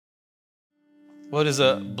What is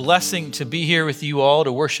a blessing to be here with you all,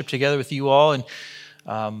 to worship together with you all.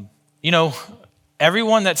 And,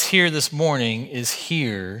 everyone that's here this morning is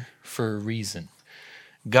here for a reason.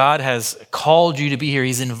 God has called you to be here.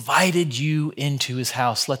 He's invited you into his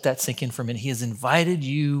house. Let that sink in for a minute. He has invited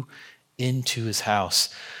you into his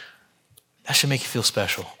house. That should make you feel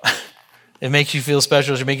special. It makes you feel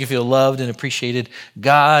special. It should make you feel loved and appreciated.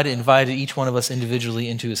 God invited each one of us individually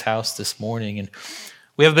into his house this morning. And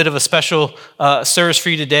we have a bit of a special service for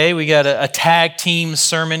you today. We got a tag team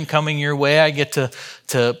sermon coming your way. I get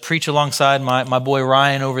to preach alongside my boy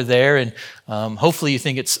Ryan over there, and hopefully you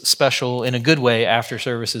think it's special in a good way after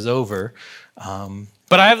service is over.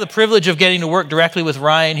 But I have the privilege of getting to work directly with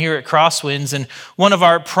Ryan here at Crosswinds, and one of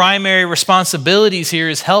our primary responsibilities here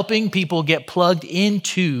is helping people get plugged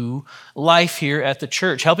into life here at the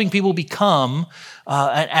church, helping people become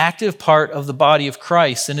an active part of the body of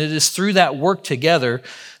Christ. And it is through that work together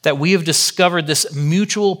that we have discovered this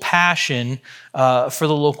mutual passion for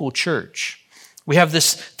the local church. We have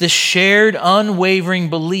this shared, unwavering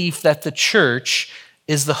belief that the church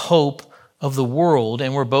is the hope of the world,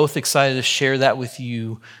 and we're both excited to share that with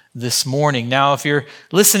you this morning. Now, if you're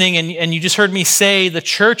listening and you just heard me say the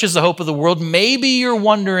church is the hope of the world, maybe you're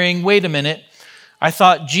wondering, wait a minute, I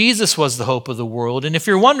thought Jesus was the hope of the world. And if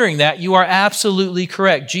you're wondering that, you are absolutely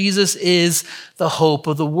correct. Jesus is the hope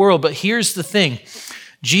of the world. But here's the thing.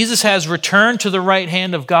 Jesus has returned to the right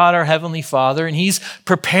hand of God, our Heavenly Father, and he's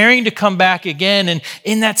preparing to come back again. And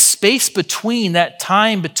in that space between, that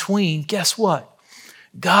time between, guess what?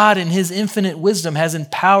 God in his infinite wisdom has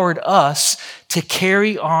empowered us to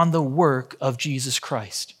carry on the work of Jesus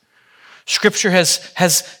Christ. Scripture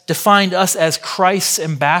has defined us as Christ's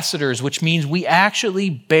ambassadors, which means we actually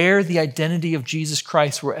bear the identity of Jesus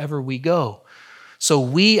Christ wherever we go. So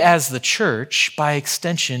we as the church, by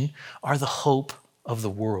extension, are the hope of the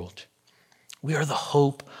world. We are the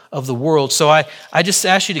hope of the world. So I just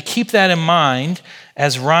ask you to keep that in mind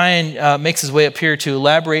as Ryan makes his way up here to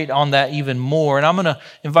elaborate on that even more. And I'm going to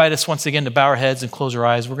invite us once again to bow our heads and close our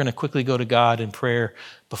eyes. We're going to quickly go to God in prayer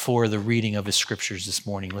before the reading of his scriptures this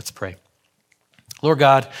morning. Let's pray. Lord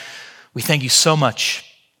God, we thank you so much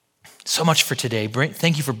for today.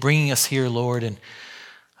 Thank you for bringing us here, Lord. And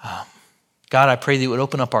God, I pray that you would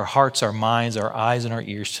open up our hearts, our minds, our eyes, and our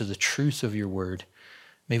ears to the truth of your word.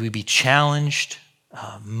 May we be challenged,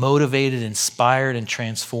 motivated, inspired, and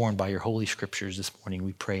transformed by your holy scriptures this morning.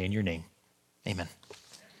 We pray in your name. Amen.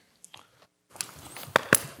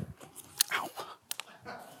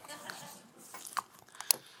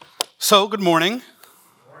 So, good morning.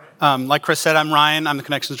 Like Chris said, I'm Ryan. I'm the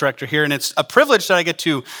Connections Director here, and it's a privilege that I get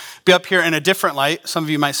to be up here in a different light. Some of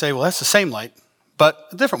you might say, well, that's the same light, but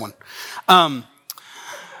a different one.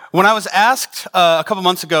 When I was asked a couple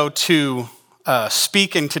months ago to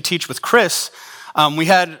speak and to teach with Chris, we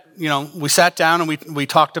sat down and we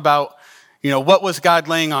talked about, what was God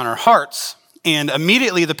laying on our hearts? And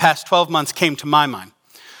immediately the past 12 months came to my mind.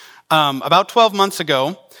 About 12 months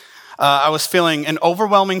ago, I was feeling an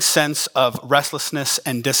overwhelming sense of restlessness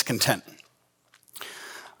and discontent.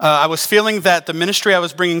 I was feeling that the ministry I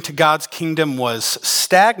was bringing to God's kingdom was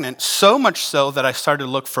stagnant, so much so that I started to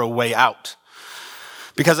look for a way out,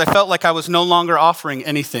 because I felt like I was no longer offering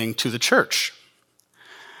anything to the church.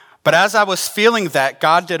 But as I was feeling that,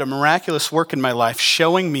 God did a miraculous work in my life,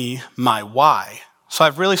 showing me my why. So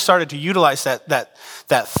I've really started to utilize that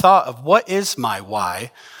thought of what is my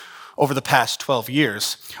why over the past 12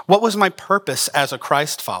 years. What was my purpose as a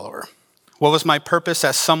Christ follower? What was my purpose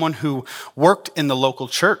as someone who worked in the local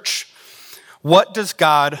church? What does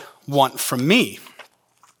God want from me?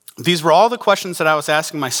 These were all the questions that I was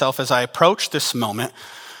asking myself as I approached this moment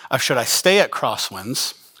of should I stay at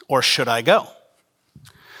Crosswinds or should I go?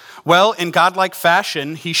 Well, in godlike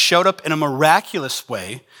fashion, he showed up in a miraculous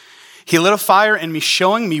way. He lit a fire in me,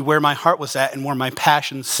 showing me where my heart was at and where my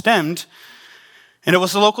passion stemmed, and it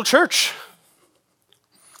was the local church.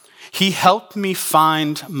 He helped me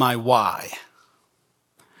find my why.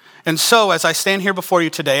 And so, as I stand here before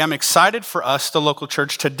you today, I'm excited for us, the local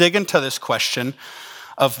church, to dig into this question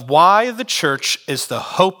of why the church is the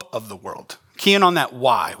hope of the world. Key in on that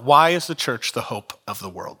why. Why is the church the hope of the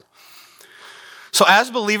world? So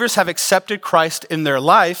as believers have accepted Christ in their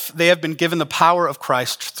life, they have been given the power of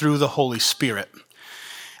Christ through the Holy Spirit.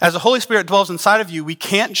 As the Holy Spirit dwells inside of you, we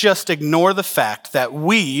can't just ignore the fact that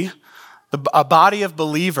we, a body of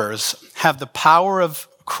believers, have the power of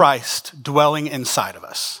Christ dwelling inside of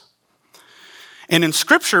us. And in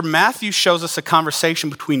Scripture, Matthew shows us a conversation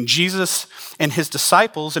between Jesus and his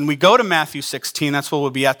disciples, and we go to Matthew 16. That's where we'll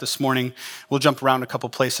be at this morning. We'll jump around a couple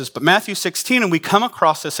places. But Matthew 16, and we come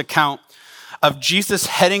across this account of Jesus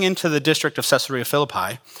heading into the district of Caesarea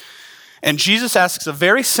Philippi. And Jesus asks a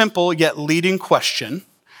very simple yet leading question.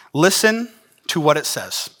 Listen to what it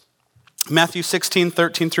says. Matthew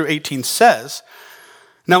 16:13-18 says,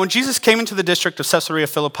 "Now when Jesus came into the district of Caesarea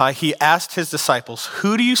Philippi, he asked his disciples,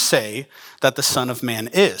 'Who do you say that the Son of Man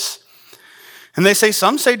is?' And they say,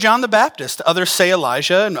 'Some say John the Baptist, others say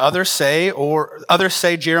Elijah, and others say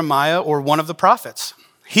Jeremiah or one of the prophets.'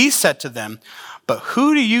 He said to them, 'But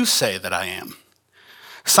who do you say that I am?'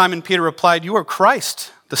 Simon Peter replied, 'You are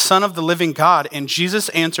Christ, the Son of the living God.' And Jesus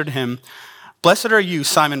answered him, 'Blessed are you,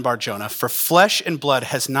 Simon Bar-Jonah, for flesh and blood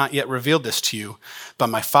has not yet revealed this to you, but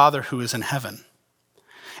my Father who is in heaven.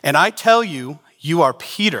 And I tell you, you are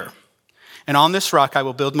Peter, and on this rock I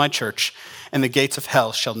will build my church, and the gates of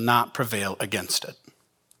hell shall not prevail against it.'"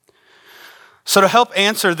 So to help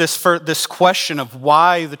answer this question of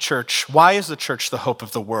why is the church the hope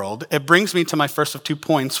of the world, it brings me to my first of 2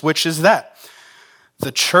 points, which is that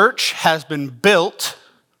the church has been built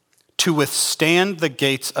to withstand the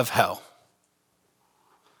gates of hell.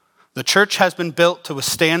 The church has been built to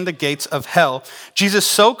withstand the gates of hell. Jesus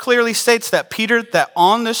so clearly states that that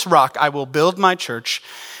on this rock I will build my church,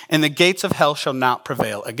 and the gates of hell shall not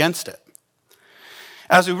prevail against it.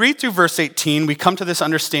 As we read through verse 18, we come to this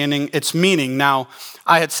understanding, its meaning. Now,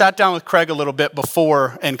 I had sat down with Craig a little bit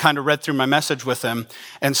before and kind of read through my message with him.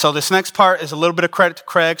 And so this next part is a little bit of credit to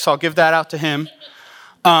Craig, so I'll give that out to him.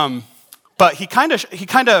 But he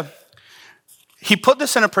put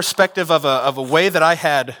this in a perspective of a way that I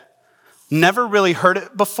had never really heard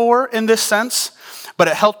it before in this sense, but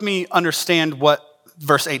it helped me understand what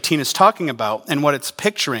verse 18 is talking about and what it's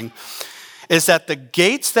picturing, is that the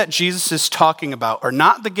gates that Jesus is talking about are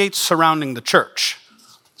not the gates surrounding the church.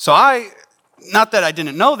 So not that I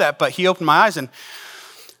didn't know that, but he opened my eyes, and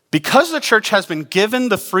because the church has been given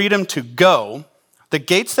the freedom to go, the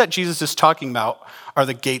gates that Jesus is talking about are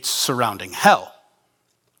the gates surrounding hell.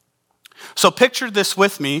 So picture this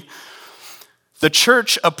with me. The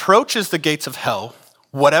church approaches the gates of hell.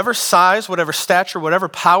 Whatever size, whatever stature, whatever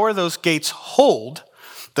power those gates hold,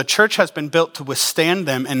 the church has been built to withstand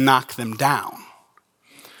them and knock them down.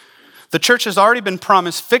 The church has already been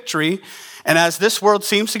promised victory, and as this world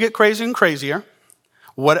seems to get crazier and crazier,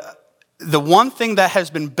 the one thing that has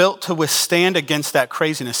been built to withstand against that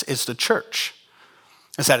craziness is the church.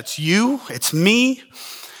 Is that it's you, it's me,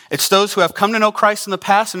 it's those who have come to know Christ in the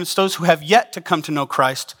past, and it's those who have yet to come to know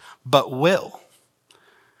Christ, but will.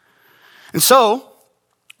 And so,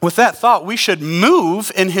 with that thought, we should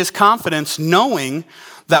move in his confidence, knowing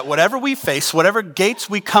that whatever we face, whatever gates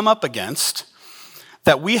we come up against,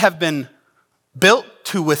 that we have been built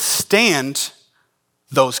to withstand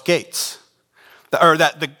those gates. Or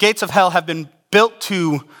that the gates of hell have been built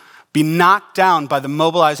to be knocked down by the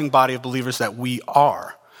mobilizing body of believers that we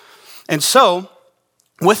are. And so,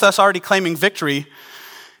 with us already claiming victory,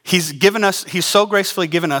 he's so gracefully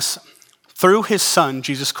given us through his Son,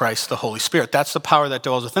 Jesus Christ, the Holy Spirit. That's the power that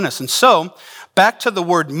dwells within us. And so, back to the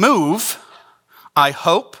word move, I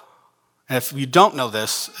hope, and if you don't know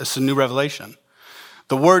this, it's a new revelation.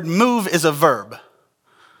 The word move is a verb.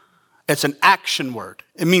 It's an action word.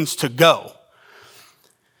 It means to go.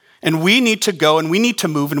 And we need to go and we need to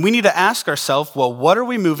move and we need to ask ourselves, well, what are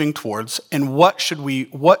we moving towards and what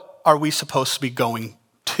are we supposed to be going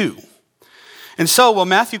to? And so, when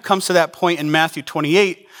Matthew comes to that point in Matthew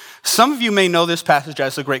 28, some of you may know this passage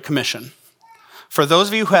as the Great Commission. For those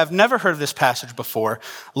of you who have never heard of this passage before,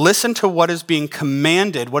 listen to what is being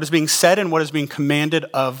commanded, what is being said, and what is being commanded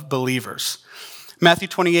of believers. Matthew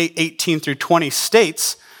 28:18-20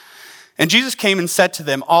 states, "And Jesus came and said to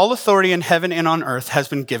them, 'All authority in heaven and on earth has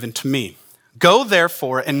been given to me. Go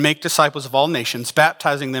therefore and make disciples of all nations,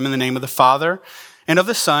 baptizing them in the name of the Father and of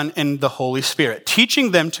the Son and the Holy Spirit,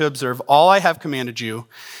 teaching them to observe all I have commanded you.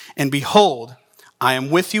 And behold, I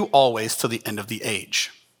am with you always till the end of the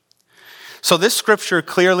age.'" So this scripture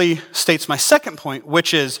clearly states my second point,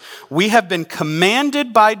 which is we have been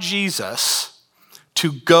commanded by Jesus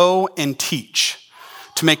to go and teach,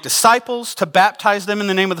 to make disciples, to baptize them in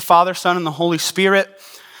the name of the Father, Son, and the Holy Spirit,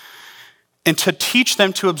 and to teach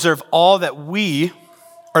them to observe all that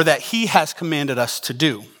he has commanded us to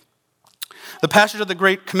do. The passage of the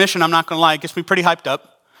Great Commission, I'm not going to lie, gets me pretty hyped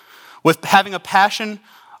up. With having a passion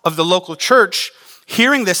of the local church,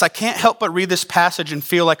 hearing this, I can't help but read this passage and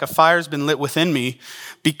feel like a fire's been lit within me,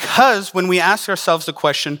 because when we ask ourselves the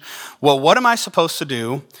question, well, what am I supposed to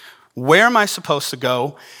do? Where am I supposed to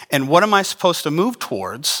go? And what am I supposed to move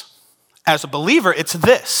towards? As a believer, it's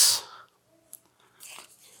this.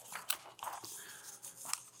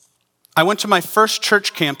 I went to my first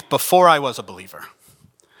church camp before I was a believer.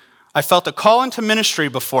 I felt a call into ministry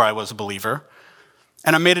before I was a believer.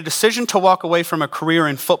 and I made a decision to walk away from a career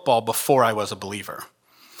in football before I was a believer.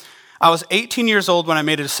 I was 18 years old when I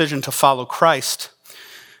made a decision to follow Christ.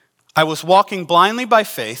 I was walking blindly by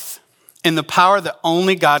faith in the power that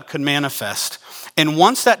only God could manifest. And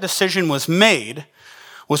once that decision was made,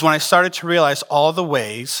 was when I started to realize all the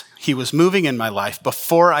ways he was moving in my life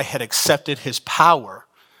before I had accepted his power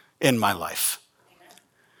in my life.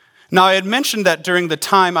 Now, I had mentioned that during the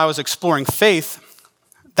time I was exploring faith,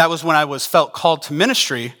 that was when I felt called to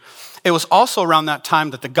ministry. It was also around that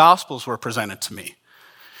time that the Gospels were presented to me.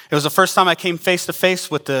 It was the first time I came face to face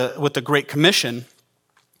with the Great Commission.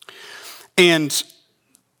 And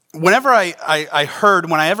whenever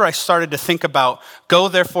I started to think about, go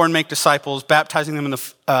therefore and make disciples, baptizing them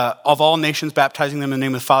of all nations, baptizing them in the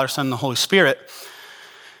name of the Father, Son, and the Holy Spirit,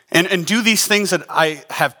 and do these things that I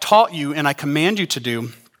have taught you and I command you to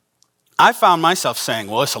do, I found myself saying,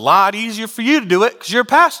 well, it's a lot easier for you to do it because you're a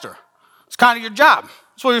pastor. It's kind of your job.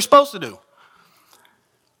 It's what you're supposed to do.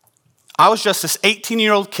 I was just this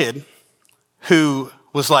 18-year-old kid who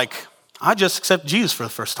was like, I just accepted Jesus for the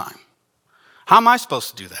first time. How am I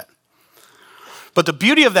supposed to do that? But the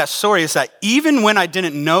beauty of that story is that even when I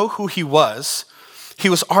didn't know who he was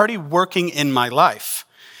already working in my life.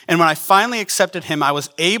 And when I finally accepted him, I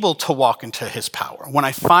was able to walk into his power. When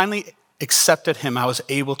I finally accepted him, I was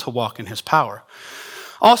able to walk in his power.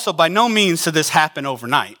 Also, by no means did this happen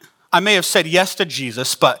overnight. I may have said yes to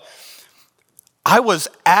Jesus, but I was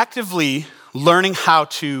actively learning how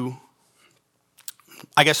to,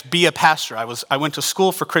 be a pastor. I went to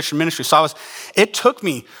school for Christian ministry. So it took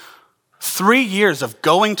me 3 years of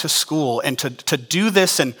going to school and to do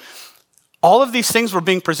this. And all of these things were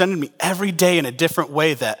being presented to me every day in a different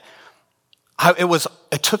way that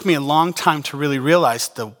it took me a long time to really realize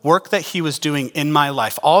the work that he was doing in my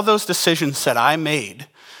life. All those decisions that I made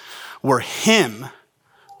were him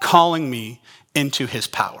calling me into his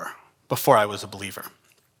power before I was a believer.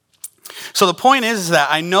 So the point is that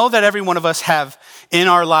I know that every one of us have in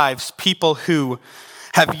our lives people who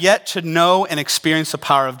have yet to know and experience the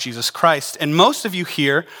power of Jesus Christ. And most of you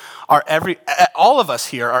here all of us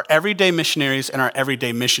here are everyday missionaries in our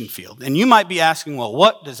everyday mission field. And you might be asking, well,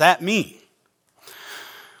 what does that mean?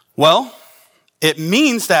 Well, it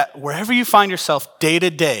means that wherever you find yourself day to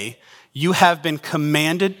day, you have been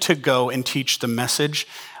commanded to go and teach the message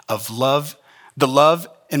of love, the love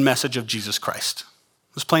and message of Jesus Christ.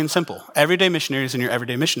 It's plain and simple. Everyday missionaries in your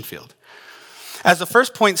everyday mission field. As the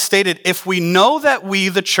first point stated, if we know that we,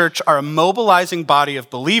 the church, are a mobilizing body of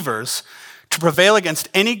believers to prevail against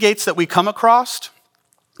any gates that we come across,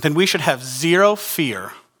 then we should have zero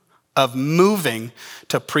fear of moving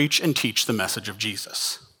to preach and teach the message of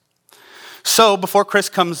Jesus. So before Chris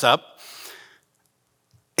comes up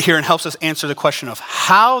here and helps us answer the question of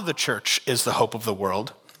how the church is the hope of the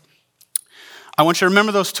world, I want you to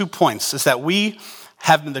remember those 2 points, is that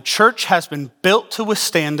the church has been built to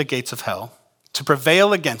withstand the gates of hell, to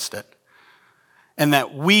prevail against it, and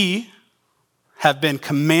that we have been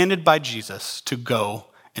commanded by Jesus to go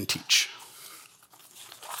and teach.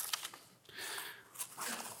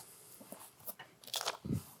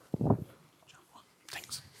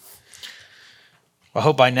 Thanks. I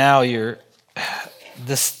hope by now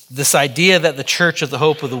this idea that the church is the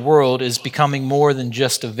hope of the world is becoming more than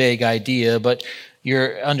just a vague idea, but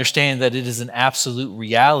you're understanding that it is an absolute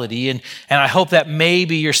reality. And I hope that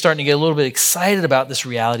maybe you're starting to get a little bit excited about this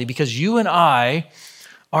reality because you and I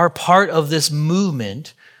are part of this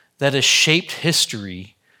movement that has shaped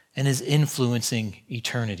history and is influencing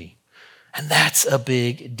eternity. And that's a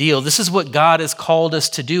big deal. This is what God has called us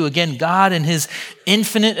to do. Again, God in his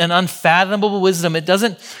infinite and unfathomable wisdom, it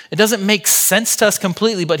doesn't make sense to us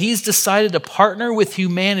completely, but he's decided to partner with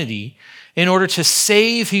humanity in order to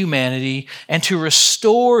save humanity and to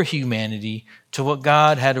restore humanity to what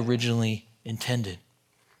God had originally intended.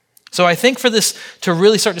 So I think for this to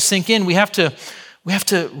really start to sink in, we have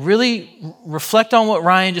to really reflect on what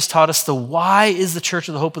Ryan just taught us, the why is the church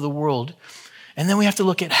of the hope of the world? And then we have to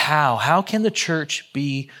look at how. How can the church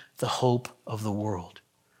be the hope of the world?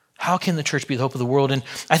 How can the church be the hope of the world? And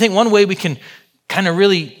I think one way we can kind of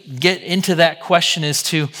really get into that question is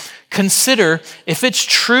to consider, if it's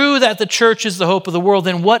true that the church is the hope of the world,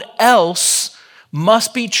 then what else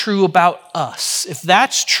must be true about us? If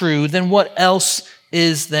that's true, then what else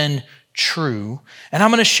is then true? And I'm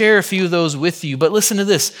going to share a few of those with you. But listen to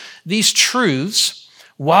this. These truths,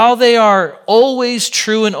 while they are always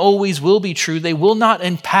true and always will be true, they will not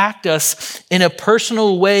impact us in a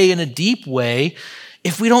personal way, in a deep way,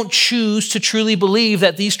 if we don't choose to truly believe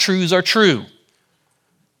that these truths are true.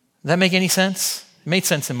 Does that make any sense? It made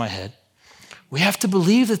sense in my head. We have to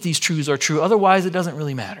believe that these truths are true. Otherwise, it doesn't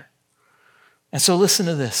really matter. And so listen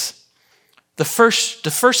to this. The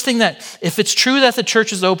first thing that, if it's true that the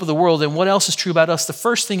church is the hope of the world, then what else is true about us? The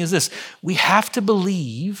first thing is this. We have to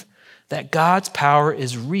believe that God's power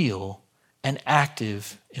is real and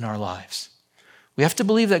active in our lives. We have to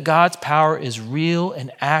believe that God's power is real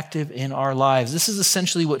and active in our lives. This is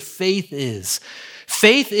essentially what faith is.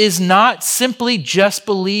 Faith is not simply just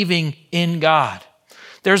believing in God.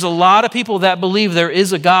 There's a lot of people that believe there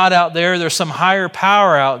is a God out there, there's some higher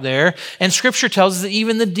power out there, and Scripture tells us that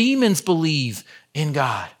even the demons believe in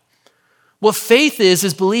God. What faith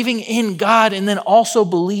is believing in God and then also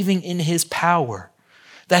believing in His power.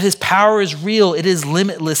 That His power is real, it is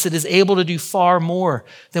limitless, it is able to do far more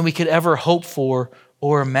than we could ever hope for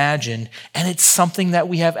or imagine, and it's something that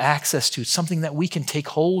we have access to, something that we can take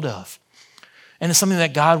hold of, and it's something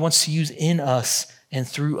that God wants to use in us and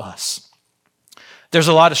through us. There's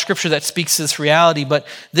a lot of scripture that speaks to this reality, but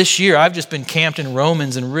this year I've just been camped in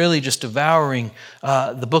Romans and really just devouring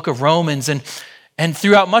the book of Romans. And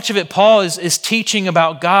throughout much of it, Paul is teaching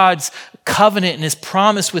about God's covenant and His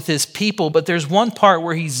promise with His people. But there's one part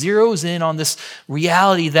where he zeroes in on this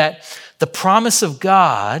reality that the promise of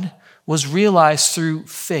God was realized through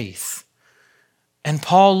faith. And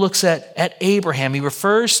Paul looks at Abraham. He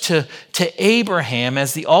refers to Abraham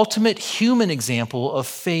as the ultimate human example of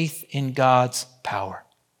faith in God's power.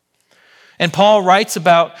 And Paul writes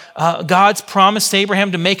about God's promise to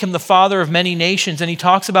Abraham to make him the father of many nations. And he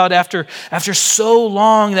talks about after so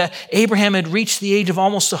long that Abraham had reached the age of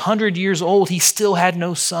almost 100 years old, he still had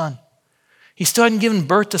no son. He still hadn't given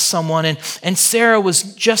birth to someone. And Sarah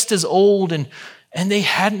was just as old, and they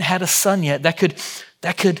hadn't had a son yet that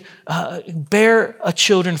could bear a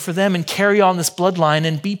children for them and carry on this bloodline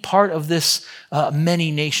and be part of this many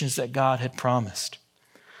nations that God had promised.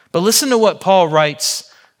 But listen to what Paul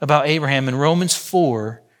writes about Abraham in Romans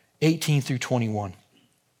 4, 18 through 21.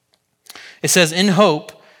 It says, "In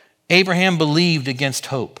hope, Abraham believed against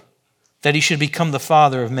hope, that he should become the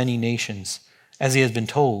father of many nations, as he has been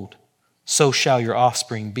told, so shall your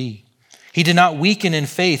offspring be. He did not weaken in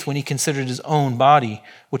faith when he considered his own body,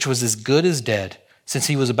 which was as good as dead, since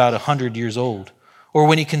he was about 100 years old, or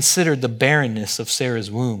when he considered the barrenness of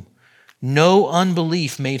Sarah's womb. No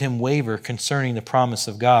unbelief made him waver concerning the promise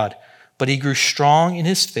of God, but he grew strong in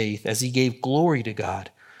his faith as he gave glory to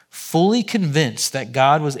God, fully convinced that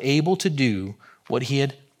God was able to do what He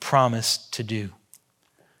had promised to do."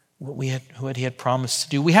 What he had promised to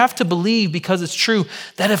do. We have to believe, because it's true,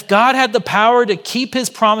 that if God had the power to keep His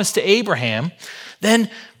promise to Abraham,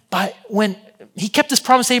 then when He kept His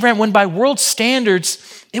promise to Abraham, when by world standards,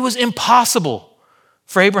 it was impossible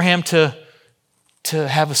for Abraham to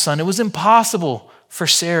have a son. It was impossible for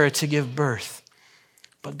Sarah to give birth.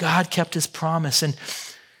 But God kept His promise, and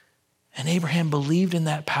Abraham believed in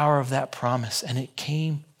that power of that promise, and it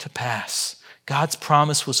came to pass. God's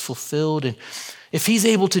promise was fulfilled, and if He's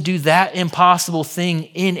able to do that impossible thing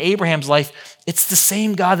in Abraham's life, it's the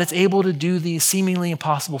same God that's able to do these seemingly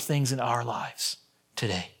impossible things in our lives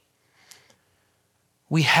today.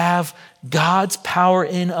 We have God's power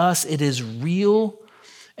in us. It is real,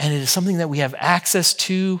 and it is something that we have access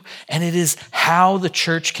to, and it is how the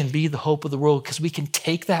church can be the hope of the world, because we can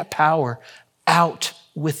take that power out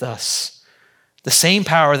with us. The same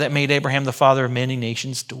power that made Abraham the father of many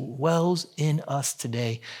nations dwells in us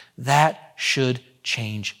today. That should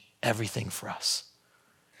change everything for us.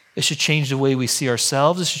 It should change the way we see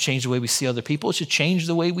ourselves. It should change the way we see other people. It should change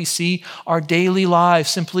the way we see our daily lives,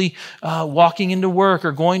 simply walking into work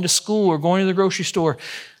or going to school or going to the grocery store.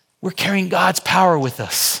 We're carrying God's power with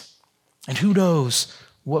us, and who knows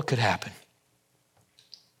what could happen.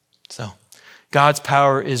 So, God's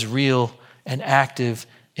power is real and active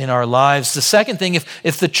in our lives. The second thing,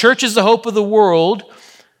 if the church is the hope of the world,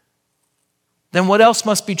 then what else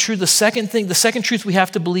must be true? The second truth we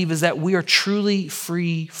have to believe is that we are truly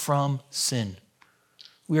free from sin.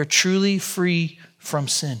 We are truly free from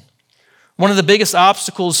sin. One of the biggest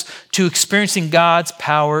obstacles to experiencing God's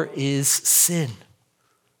power is sin.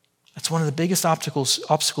 That's one of the biggest obstacles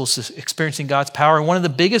to experiencing God's power. And one of the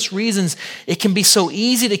biggest reasons it can be so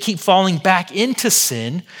easy to keep falling back into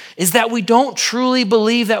sin is that we don't truly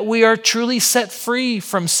believe that we are truly set free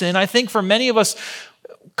from sin. I think for many of us,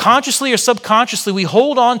 consciously or subconsciously, we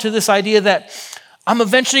hold on to this idea that I'm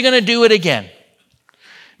eventually going to do it again.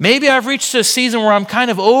 Maybe I've reached a season where I'm kind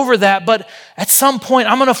of over that, but at some point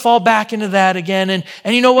I'm going to fall back into that again. And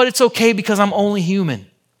you know what? It's okay, because I'm only human.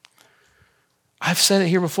 I've said it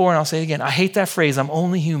here before, and I'll say it again. I hate that phrase, I'm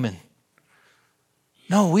only human.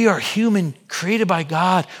 No, we are human, created by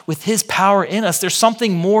God with His power in us. There's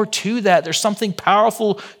something more to that. There's something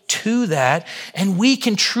powerful to that. And we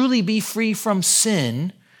can truly be free from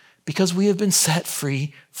sin because we have been set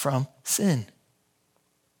free from sin.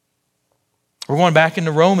 We're going back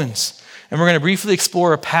into Romans, and we're going to briefly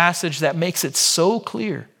explore a passage that makes it so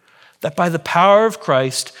clear that by the power of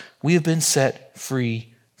Christ, we have been set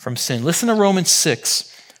free from sin. Listen to Romans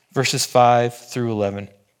 6, verses 5 through 11.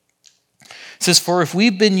 It says, "For if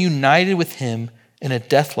we've been united with him in a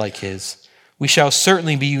death like his, we shall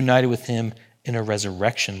certainly be united with him in a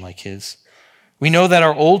resurrection like his. We know that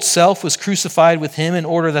our old self was crucified with him in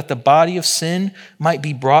order that the body of sin might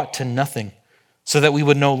be brought to nothing, so that we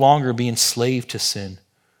would no longer be enslaved to sin.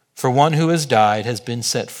 For one who has died has been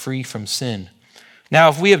set free from sin. Now,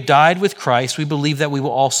 if we have died with Christ, we believe that we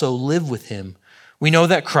will also live with him. We know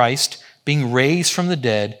that Christ, being raised from the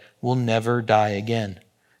dead, will never die again.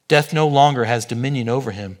 Death no longer has dominion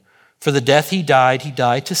over him. For the death he died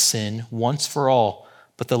to sin once for all.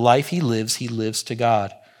 But the life he lives to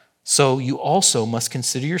God. So you also must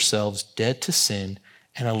consider yourselves dead to sin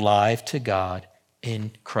and alive to God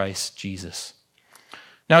in Christ Jesus."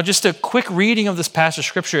 Now, just a quick reading of this passage of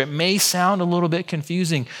Scripture, it may sound a little bit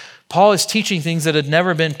confusing. Paul is teaching things that had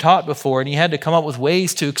never been taught before, and he had to come up with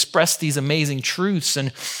ways to express these amazing truths.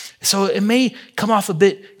 And so it may come off a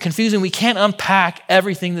bit confusing. We can't unpack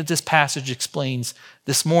everything that this passage explains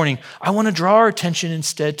this morning. I want to draw our attention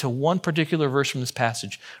instead to one particular verse from this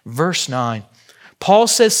passage, verse 9. Paul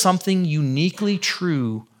says something uniquely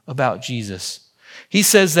true about Jesus. He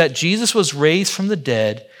says that Jesus was raised from the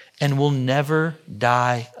dead and will never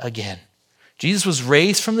die again. Jesus was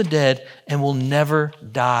raised from the dead and will never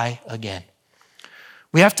die again.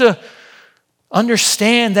 We have to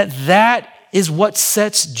understand that that is what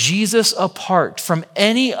sets Jesus apart from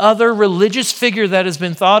any other religious figure that has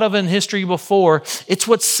been thought of in history before. It's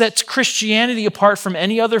what sets Christianity apart from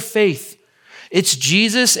any other faith. It's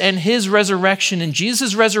Jesus and his resurrection, and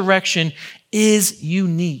Jesus' resurrection is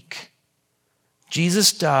unique.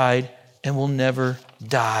 Jesus died and will never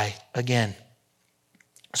die again.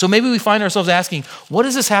 So maybe we find ourselves asking, what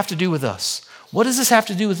does this have to do with us? What does this have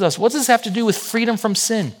to do with us? What does this have to do with freedom from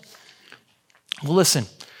sin? Well, listen,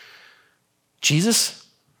 Jesus,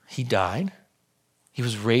 he died, he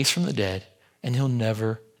was raised from the dead, and he'll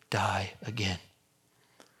never die again.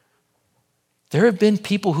 There have been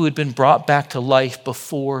people who had been brought back to life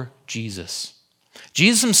before Jesus.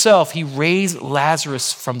 Jesus himself, he raised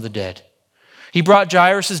Lazarus from the dead. He brought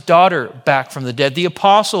Jairus' daughter back from the dead. The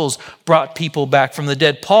apostles brought people back from the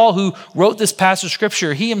dead. Paul, who wrote this passage of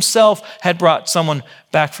Scripture, he himself had brought someone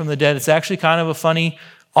back from the dead. It's actually kind of a funny,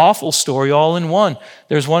 awful story all in one.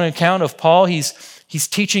 There's one account of Paul. He's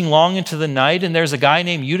teaching long into the night, and there's a guy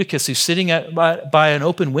named Eutychus who's sitting by an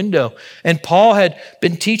open window. And Paul had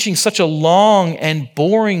been teaching such a long and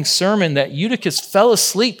boring sermon that Eutychus fell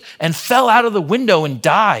asleep and fell out of the window and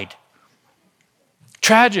died.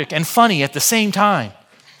 Tragic and funny at the same time.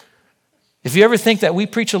 If you ever think that we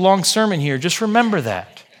preach a long sermon here, just remember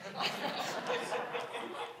that.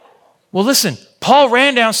 Well, listen, Paul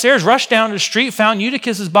ran downstairs, rushed down to the street, found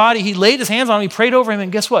Eutychus' body. He laid his hands on him, he prayed over him,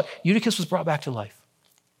 and guess what? Eutychus was brought back to life.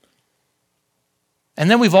 And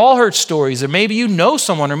then we've all heard stories, or maybe you know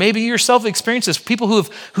someone, or maybe you yourself experienced this, people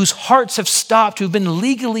whose hearts have stopped, who've been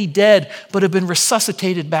legally dead, but have been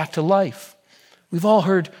resuscitated back to life. We've all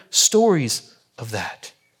heard stories of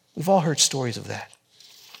that. We've all heard stories of that.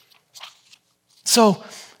 So,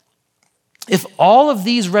 if all of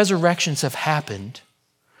these resurrections have happened,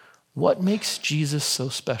 what makes Jesus so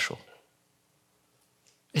special?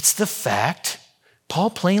 It's the fact, Paul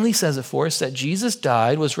plainly says it for us, that Jesus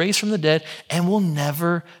died, was raised from the dead, and will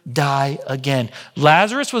never die again.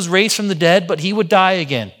 Lazarus was raised from the dead, but he would die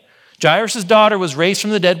again. Jairus' daughter was raised from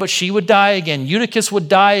the dead, but she would die again. Eutychus would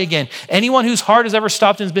die again. Anyone whose heart has ever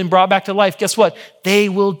stopped and has been brought back to life, guess what? They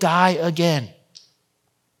will die again.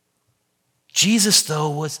 Jesus, though,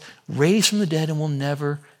 was raised from the dead and will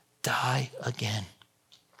never die again.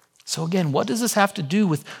 So again, what does this have to do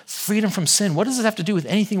with freedom from sin? What does this have to do with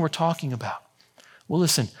anything we're talking about? Well,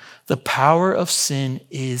 listen, the power of sin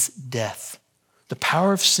is death. The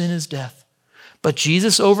power of sin is death. But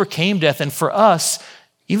Jesus overcame death, and for us,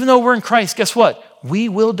 even though we're in Christ, guess what? We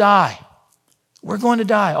will die. We're going to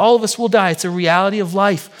die. All of us will die. It's a reality of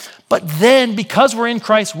life. But then, because we're in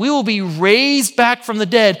Christ, we will be raised back from the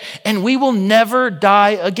dead, and we will never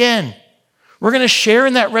die again. We're going to share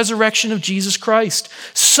in that resurrection of Jesus Christ.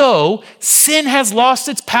 So, sin has lost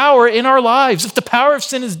its power in our lives. If the power of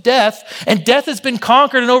sin is death, and death has been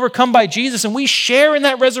conquered and overcome by Jesus, and we share in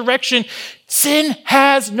that resurrection, sin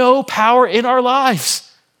has no power in our lives.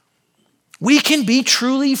 We can be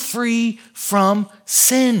truly free from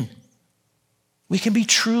sin. We can be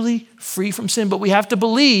truly free from sin, but we have to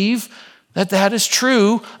believe that is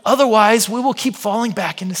true. Otherwise, we will keep falling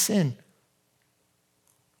back into sin.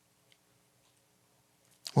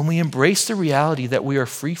 When we embrace the reality that we are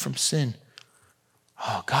free from sin,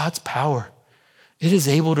 God's power, it is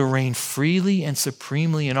able to reign freely and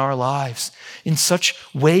supremely in our lives in such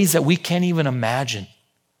ways that we can't even imagine.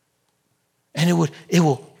 And it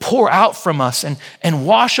will pour out from us and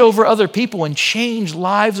wash over other people and change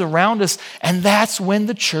lives around us. And that's when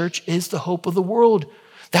the church is the hope of the world.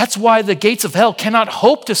 That's why the gates of hell cannot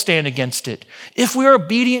hope to stand against it. If we are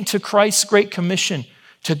obedient to Christ's great commission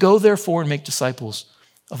to go therefore and make disciples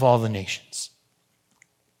of all the nations.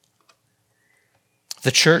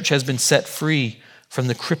 The church has been set free from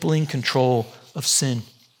the crippling control of sin.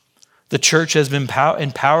 The church has been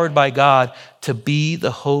empowered by God to be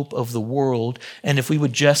the hope of the world. And if we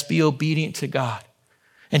would just be obedient to God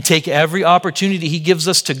and take every opportunity he gives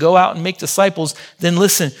us to go out and make disciples, then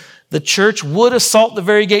listen, the church would assault the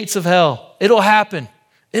very gates of hell. It'll happen.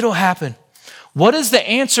 It'll happen. What is the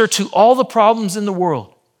answer to all the problems in the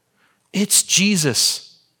world? It's Jesus.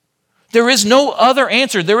 There is no other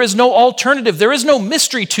answer. There is no alternative. There is no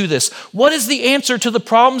mystery to this. What is the answer to the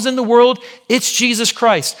problems in the world? It's Jesus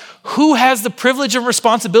Christ. Who has the privilege and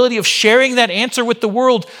responsibility of sharing that answer with the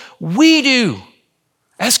world? We do,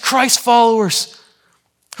 as Christ followers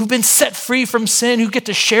who've been set free from sin, who get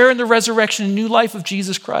to share in the resurrection and new life of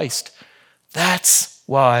Jesus Christ. That's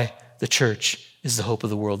why the church is the hope of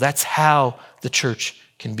the world. That's how the church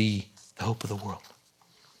can be the hope of the world.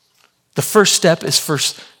 The first step is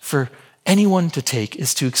for anyone to take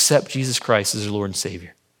is to accept Jesus Christ as their Lord and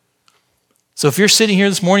Savior. So if you're sitting here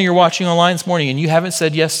this morning, you're watching online this morning, and you haven't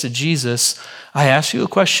said yes to Jesus, I ask you a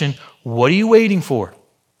question. What are you waiting for?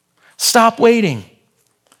 Stop waiting.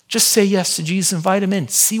 Just say yes to Jesus, invite him in,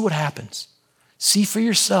 see what happens. See for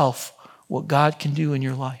yourself what God can do in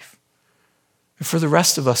your life. And for the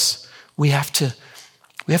rest of us, we have to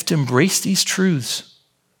embrace these truths.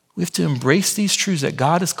 We have to embrace these truths that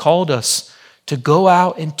God has called us to go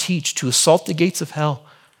out and teach, to assault the gates of hell.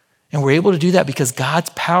 And we're able to do that because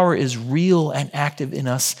God's power is real and active in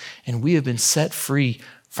us, and we have been set free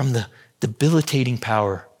from the debilitating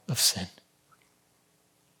power of sin.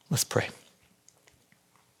 Let's pray.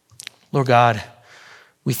 Lord God,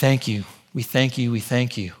 we thank you. We thank you. We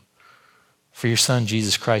thank you for your Son,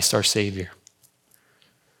 Jesus Christ, our Savior.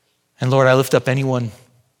 And Lord, I lift up anyone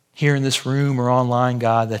here in this room or online,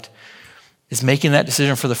 God, that is making that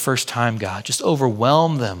decision for the first time, God. Just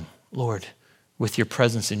overwhelm them, Lord, with your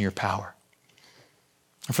presence and your power.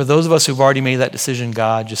 And for those of us who've already made that decision,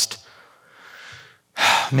 God, just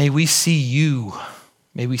may we see you.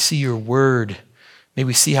 May we see your word. May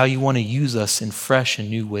we see how you want to use us in fresh and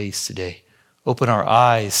new ways today. Open our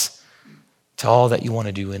eyes to all that you want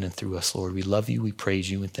to do in and through us, Lord. We love you, we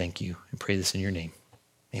praise you, and thank you. And pray this in your name.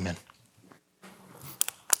 Amen.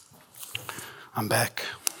 I'm back.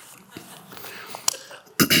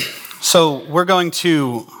 So we're going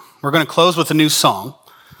to close with a new song.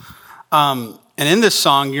 And in this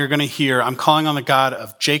song, you're going to hear, I'm calling on the God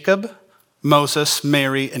of Jacob, Moses,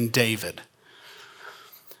 Mary, and David.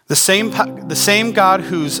 The same God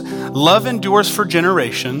whose love endures for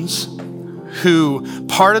generations, who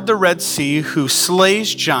parted the Red Sea, who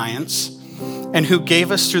slays giants, and who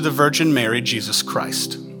gave us through the Virgin Mary, Jesus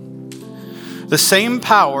Christ. The same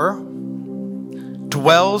power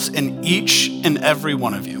dwells in each and every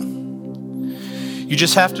one of you. You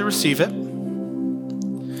just have to receive it.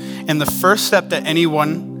 And the first step that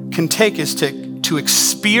anyone can take is to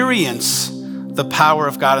experience the power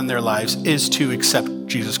of God in their lives is to accept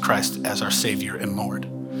Jesus Christ as our Savior and Lord.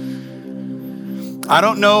 I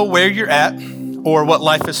don't know where you're at or what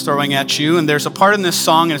life is throwing at you. And there's a part in this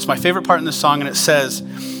song, and it's my favorite part in this song, and it says,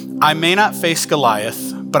 I may not face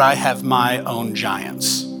Goliath, but I have my own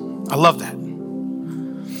giants. I love that.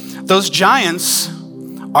 Those giants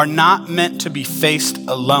are not meant to be faced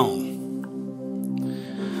alone.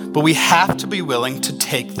 But we have to be willing to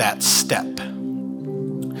take that step.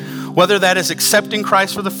 Whether that is accepting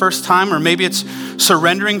Christ for the first time, or maybe it's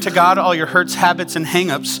surrendering to God all your hurts, habits, and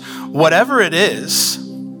hangups, whatever it is,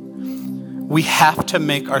 we have to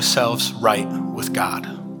make ourselves right with God.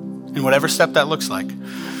 And whatever step that looks like.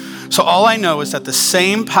 So all I know is that the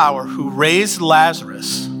same power who raised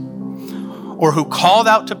Lazarus, or who called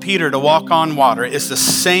out to Peter to walk on water, is the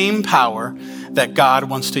same power that God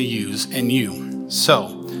wants to use in you.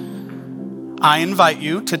 So I invite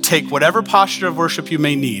you to take whatever posture of worship you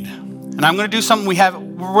may need. And I'm going to do something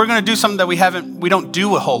we're going to do something that we don't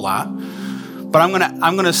do a whole lot. But I'm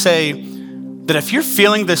going to say that if you're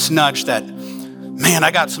feeling this nudge that, man,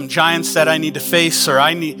 I got some giants that I need to face, or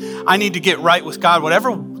I need to get right with God,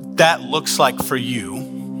 whatever that looks like for you,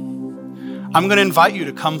 I'm going to invite you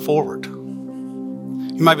to come forward.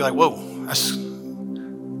 You might be like, whoa,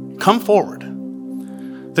 come forward.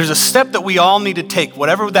 There's a step that we all need to take,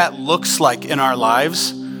 whatever that looks like in our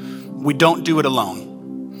lives. We don't do it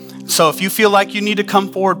alone. So if you feel like you need to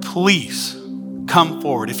come forward, please come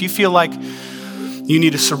forward. If you feel like you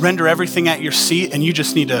need to surrender everything at your seat and you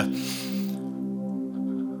just need to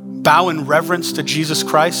bow in reverence to Jesus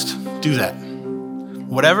Christ, do that.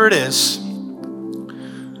 Whatever it is,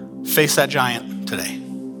 face that giant today.